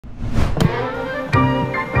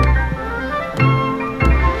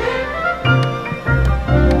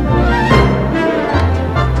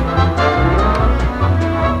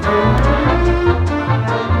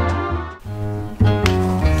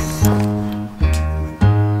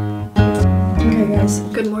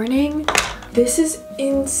Good morning. This is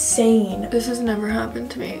insane. This has never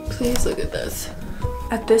happened to me. Please look at this.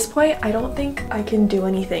 At this point, I don't think I can do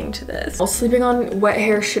anything to this. While sleeping on wet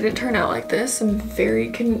hair shouldn't turn out like this. I'm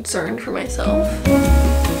very concerned for myself.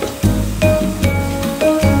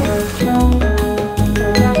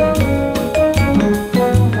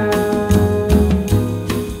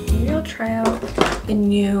 Maybe I'll try out a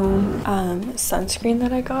new sunscreen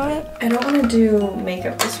that I got. I don't want to do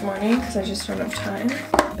makeup this morning because I just don't have time.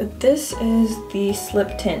 But this is the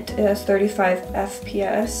Slip Tint. It has 35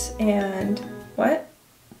 FPS and what?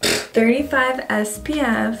 35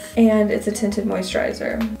 SPF, and it's a tinted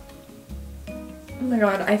moisturizer. Oh my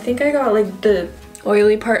god, I think I got like the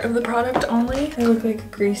oily part of the product only. I look like a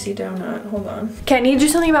greasy donut. Hold on. Okay, I need to do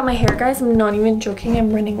something about my hair, guys. I'm not even joking.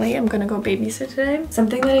 I'm running late. I'm gonna go babysit today.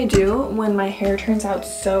 Something that I do when my hair turns out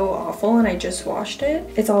so awful and I just washed it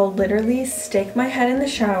is I'll literally stick my head in the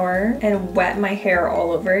shower and wet my hair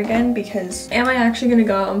all over again, because am I actually gonna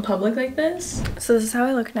go out in public like this? So this is how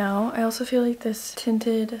I look now. I also feel like this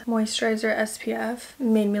tinted moisturizer SPF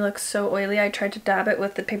made me look so oily. I tried to dab it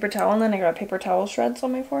with the paper towel and then I got paper towel shreds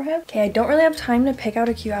on my forehead. Okay, I don't really have time to pick out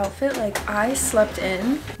a cute outfit. Like, I slept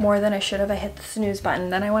in more than I should have. I hit the snooze button,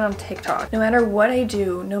 then I went on TikTok. No matter what I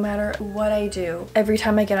do, every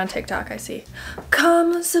time I get on TikTok I see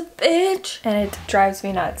comes a bitch, and it drives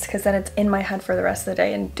me nuts because then it's in my head for the rest of the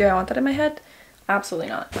day. And do I want that in my head? Absolutely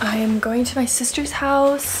not. I am going to my sister's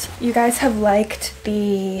house. You guys have liked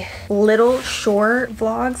the little short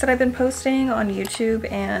vlogs that I've been posting on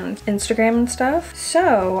YouTube and Instagram and stuff.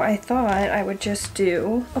 So I thought I would just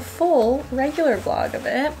do a full regular vlog of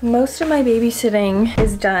it. Most of my babysitting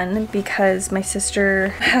is done because my sister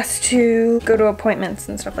has to go to appointments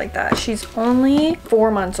and stuff like that. She's only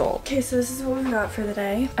 4 months old. Okay, so this is what we got for the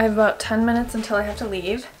day. I have about 10 minutes until I have to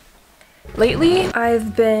leave. Lately,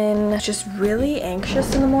 I've been just really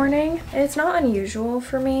anxious in the morning. It's not unusual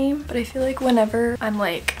for me, but I feel like whenever I'm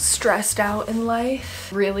like stressed out in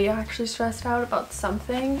life, really actually stressed out about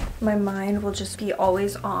something, my mind will just be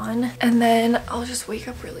always on, and then I'll just wake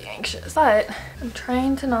up really anxious. But I'm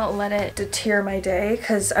trying to not let it deter my day,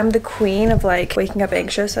 because I'm the queen of like waking up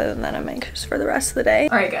anxious and then I'm anxious for the rest of the day.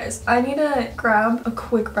 All right, guys, I need to grab a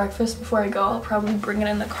quick breakfast before I go. I'll probably bring it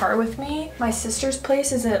in the car with me. My sister's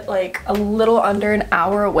place is at like a little under an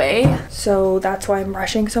hour away, so that's why I'm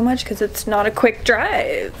rushing so much, because it's not a quick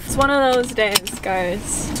drive. It's one of those days,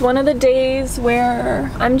 guys. It's one of the days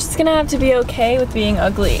where I'm just gonna have to be okay with being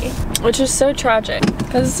ugly, which is so tragic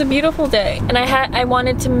because it's a beautiful day, and I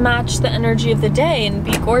wanted to match the energy of the day and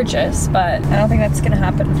be gorgeous, but I don't think that's gonna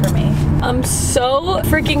happen for me. I'm so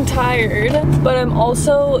freaking tired, but I'm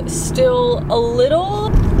also still a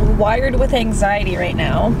little wired with anxiety right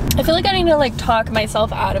now. I feel like I need to like talk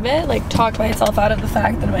myself out of it, like talk myself out of the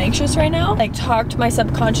fact that I'm anxious right now, like talk to my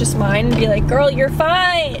subconscious mind and be like, girl, you're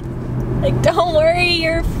fine, like don't worry,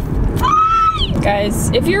 you're fine. Guys,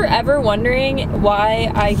 if you're ever wondering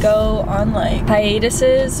why I go on like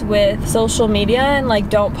hiatuses with social media and like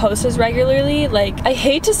don't post as regularly, like I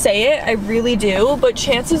hate to say it, I really do, but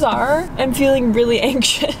chances are I'm feeling really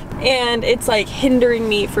anxious. And it's like hindering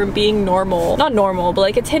me from being normal. Not normal, but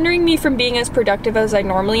like it's hindering me from being as productive as I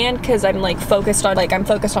normally am, because I'm like focused on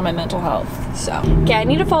my mental health. So, okay, I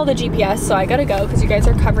need to follow the GPS, so I gotta go because you guys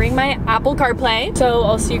are covering my Apple CarPlay. So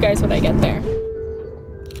I'll see you guys when I get there.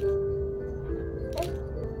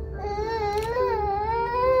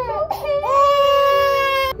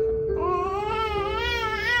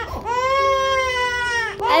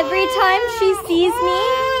 Every time she sees me,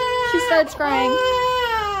 she starts crying.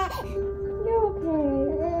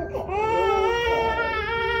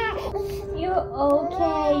 You're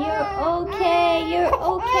okay.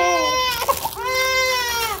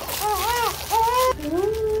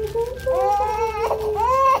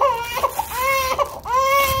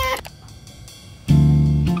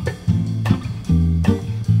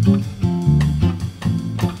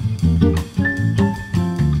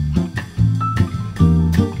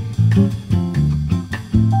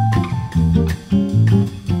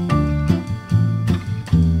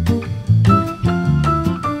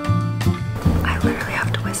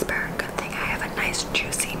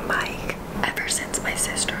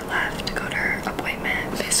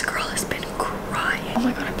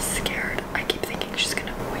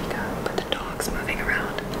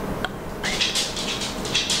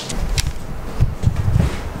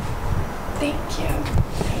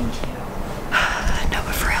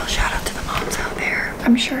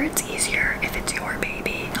 I'm sure it's easier if it's your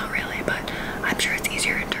baby. Not really, but I'm sure it's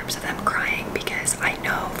easier in terms of them crying, because I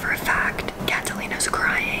know for a fact Catalina's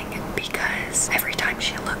crying because every time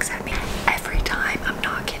she looks at me, every time, I'm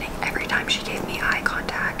not kidding, every time she gave me eye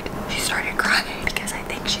contact,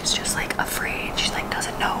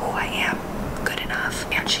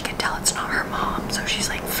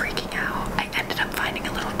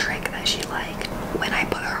 then I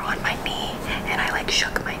put her on my knee and I like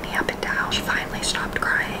shook my knee up and down. She finally stopped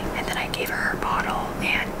crying, and then I gave her her bottle,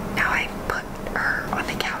 and now I put her on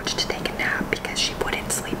the couch to take a nap because she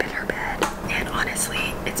wouldn't sleep in her bed. And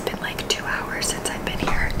honestly, it's been like 2 hours since I've been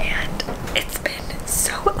here, and it's been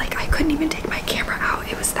so, like, I couldn't even take my camera out.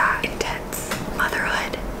 It was that intense.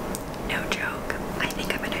 Motherhood, no joke. I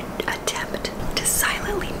think I'm gonna attempt to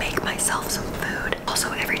silently make myself some food.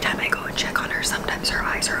 Also, every time I go and check on her, sometimes her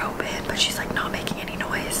eyes are open, but she's like not making any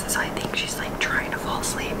noise, so I think she's like trying to fall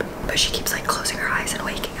asleep, but she keeps like closing her eyes and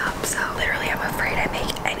waking up. So literally, I'm afraid I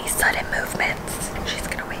make any sudden movements, she's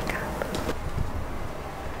gonna wake up.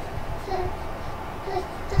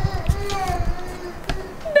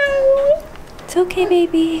 No, it's okay,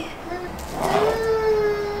 baby.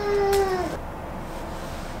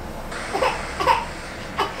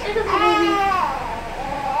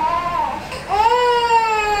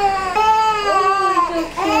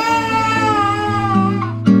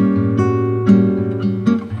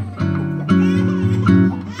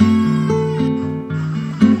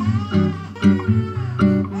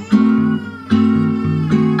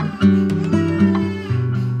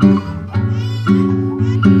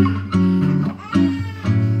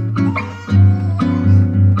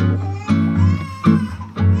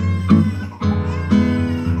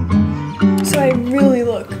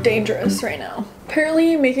 Dangerous right now.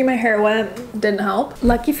 Apparently making my hair wet didn't help.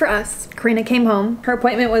 Lucky for us, Karina came home. Her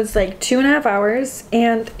appointment was like 2.5 hours,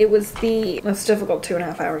 and it was the most difficult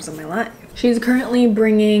 2.5 hours of my life. She's currently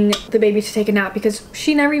bringing the baby to take a nap because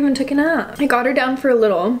she never even took a nap. I got her down for a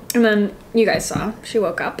little, and then you guys saw, she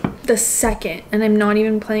woke up. The second, and I'm not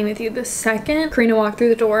even playing with you, the second Karina walked through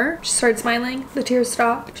the door, she started smiling, the tears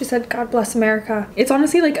stopped. She said, "God bless America." It's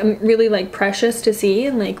honestly like really like precious to see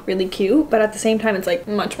and like really cute, but at the same time, it's like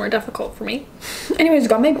much more difficult for me. Anyways,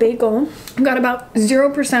 got my bagel. Got about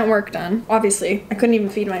 0% work done. Obviously, I couldn't even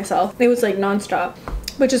feed myself. It was like nonstop,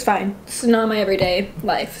 which is fine. It's not my everyday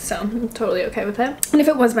life, so I'm totally okay with it. And if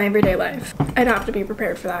it was my everyday life, I'd have to be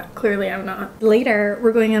prepared for that. Clearly, I'm not. Later,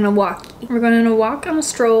 we're going on a walk. We're going on a walk on a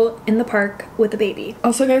stroll in the park with the baby.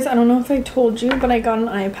 Also, guys, I don't know if I told you, but I got an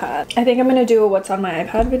iPad. I think I'm gonna do a what's on my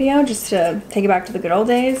iPad video just to take it back to the good old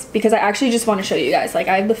days, because I actually just want to show you guys. Like,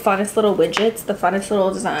 I have the funnest little widgets, the funnest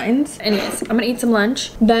little designs. Anyways, I'm gonna eat some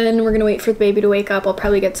lunch. Then we're gonna wait for the baby to wake up. I'll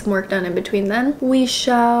probably get some work done in between then. We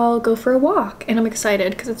shall go for a walk, and I'm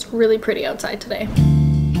excited because it's really pretty outside today.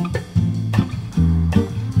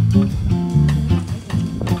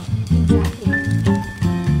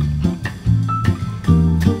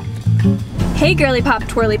 Hey girly pop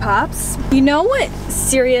twirly pops. You know what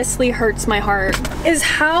seriously hurts my heart is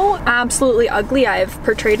how absolutely ugly I've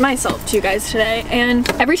portrayed myself to you guys today. And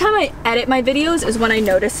every time I edit my videos is when I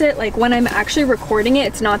notice it. Like when I'm actually recording it,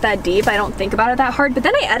 it's not that deep. I don't think about it that hard, but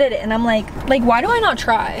then I edit it and I'm like why do I not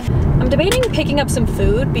try? I'm debating picking up some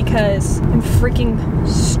food because I'm freaking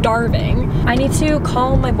starving. I need to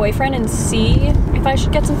call my boyfriend and see if I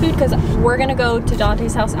should get some food because we're gonna go to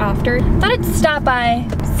Dante's house after. Thought I'd stop by,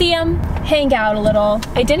 see him, hang out a little.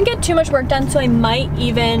 I didn't get too much work done, so I might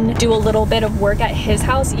even do a little bit of work at his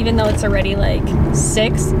house even though it's already like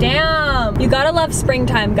 6. Damn, you gotta love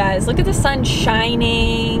springtime, guys. Look at the sun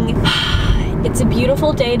shining. It's a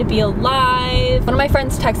beautiful day to be alive. One of my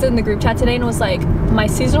friends texted in the group chat today and was like, "My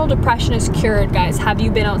seasonal depression is cured, guys. Have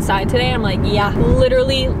you been outside today?" I'm like, yeah,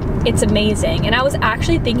 literally, it's amazing. And I was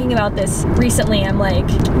actually thinking about this recently. I'm like,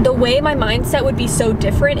 the way my mindset would be so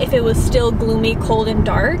different if it was still gloomy, cold, and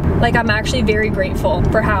dark. Like, I'm actually very grateful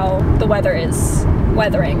for how the weather is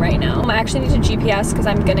weathering right now. I actually need to GPS because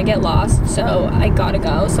I'm gonna get lost, so I gotta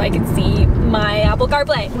go so I can see my Apple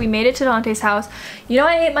CarPlay. We made it to Dante's house. You know,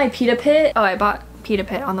 I ate my pita pit. Oh, I bought pita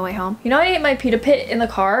pit on the way home. You know, I ate my pita pit in the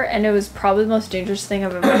car and it was probably the most dangerous thing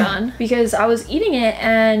I've ever done because I was eating it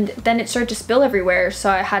and then it started to spill everywhere, so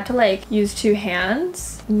I had to like use 2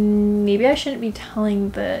 hands. Maybe I shouldn't be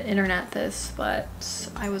telling the internet this, but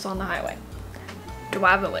I was on the highway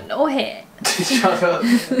driving with no head. Shut up.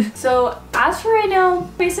 So as for right now,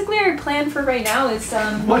 basically our plan for right now is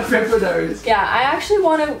What those? yeah, I actually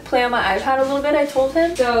want to play on my iPad a little bit, I told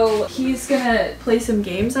him. So he's gonna play some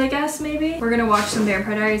games, I guess, maybe. We're gonna watch some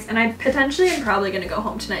Vampire Diaries, and I potentially am probably gonna go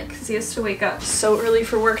home tonight because he has to wake up so early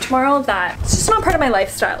for work tomorrow that it's just not part of my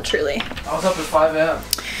lifestyle, truly. I was up at 5 a.m.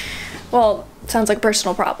 Well, sounds like a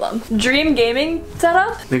personal problem. Dream gaming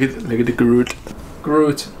setup? Look at the Groot.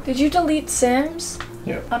 Groot. Did you delete Sims?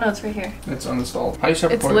 Yeah. Oh no, it's right here. It's uninstalled. How do you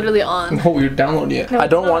start It's recording? literally on. No, you're downloading it. No, I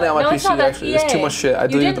don't it's want it on my not. No, it's PC not. That's actually. It's too EA. much shit. I You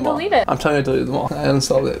deleted didn't them all. delete it. I'm telling you, I deleted them all. I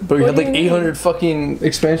uninstalled it. But you What had do like you mean? 800 fucking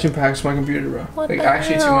expansion packs on my computer, bro. What like the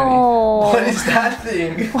actually too many. hell? What is that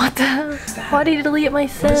thing? What the? Why did you delete my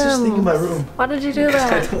Sims? What is this thing in my room? Why did you do I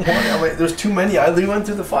that? don't want it. Wait, there's too many. I literally went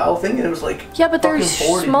through the file thing and it was like Yeah, but they're fucking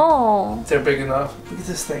 40. small. They're big enough. Look at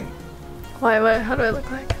this thing. Why? What? How do I look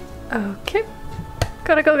like? Okay.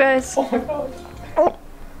 Gotta go, guys. Oh my god.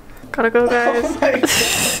 Gotta go, guys. Oh my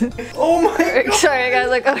god. Oh my god. Sorry, guys.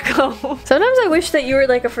 I gotta go. Sometimes I wish that you were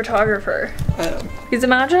like a photographer. Because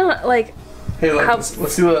imagine like. Hey, look. How-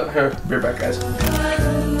 Let's do a. Here, be right back,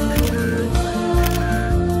 guys.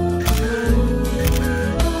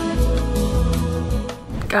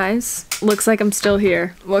 Guys, looks like I'm still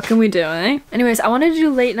here. What can we do, eh? Anyways, I wanted to do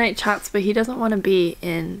late night chats, but he doesn't want to be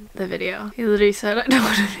in the video. He literally said, I don't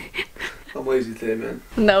want to be. I'm lazy today, man.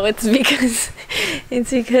 No, it's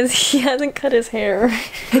because he hasn't cut his hair.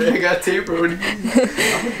 I got taper.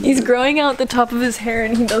 He's growing out the top of his hair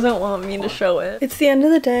and he doesn't want me to show it. It's the end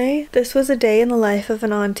of the day. This was a day in the life of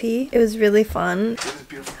an auntie. It was really fun. This is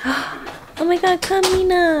beautiful. Oh my god,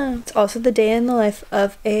 Kamina! It's also the day in the life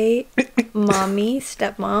of a mommy,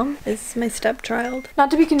 stepmom. This is my stepchild. Not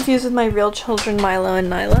to be confused with my real children, Milo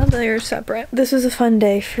and Nyla. They are separate. This was a fun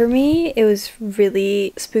day for me. It was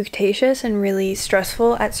really spooktacious and really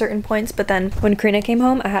stressful at certain points, but then when Karina came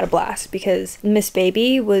home, I had a blast because Miss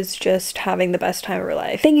Baby was just having the best time of her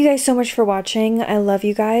life. Thank you guys so much for watching. I love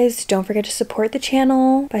you guys. Don't forget to support the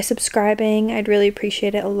channel by subscribing. I'd really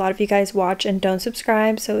appreciate it. A lot of you guys watch and don't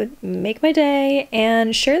subscribe, so it would make my day.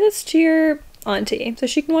 And share this to your auntie so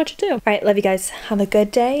she can watch it too. All right, love you guys. Have a good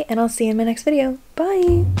day, and I'll see you in my next video.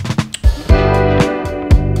 Bye.